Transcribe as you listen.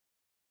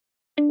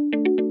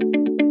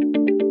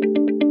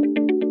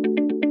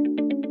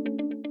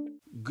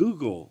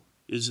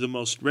is the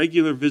most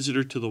regular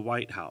visitor to the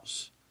White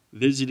House,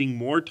 visiting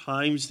more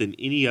times than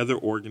any other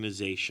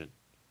organization.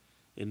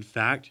 In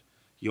fact,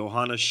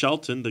 Johanna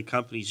Shelton, the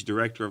company's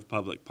director of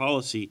public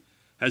policy,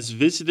 has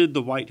visited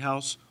the White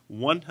House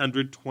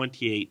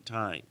 128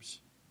 times.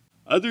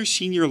 Other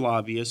senior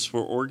lobbyists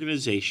for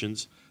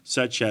organizations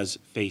such as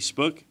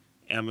Facebook,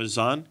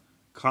 Amazon,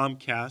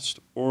 Comcast,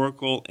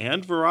 Oracle,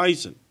 and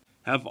Verizon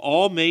have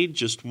all made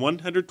just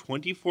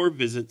 124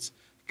 visits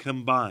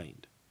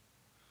combined.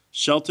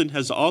 Shelton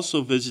has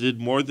also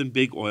visited more than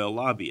big oil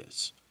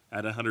lobbyists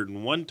at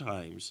 101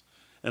 times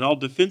and all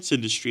defense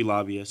industry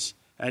lobbyists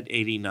at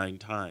 89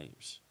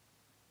 times.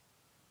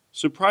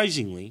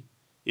 Surprisingly,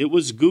 it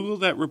was Google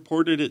that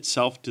reported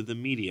itself to the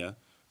media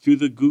through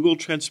the Google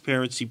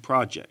Transparency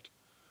Project,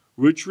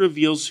 which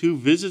reveals who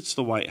visits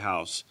the White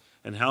House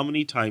and how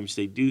many times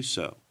they do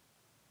so.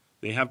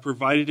 They have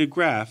provided a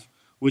graph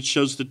which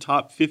shows the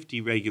top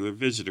 50 regular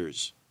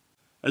visitors.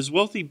 As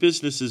wealthy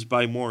businesses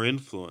buy more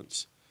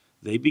influence,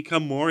 they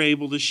become more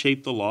able to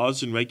shape the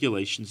laws and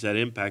regulations that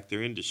impact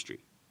their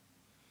industry.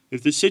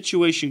 If the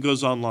situation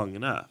goes on long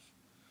enough,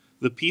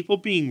 the people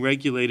being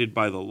regulated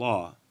by the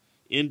law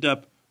end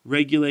up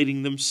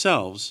regulating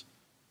themselves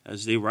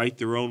as they write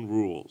their own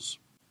rules.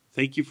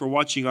 Thank you for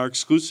watching our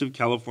exclusive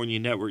California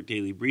Network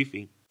Daily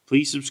Briefing.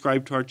 Please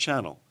subscribe to our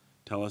channel.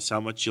 Tell us how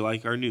much you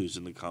like our news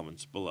in the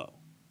comments below.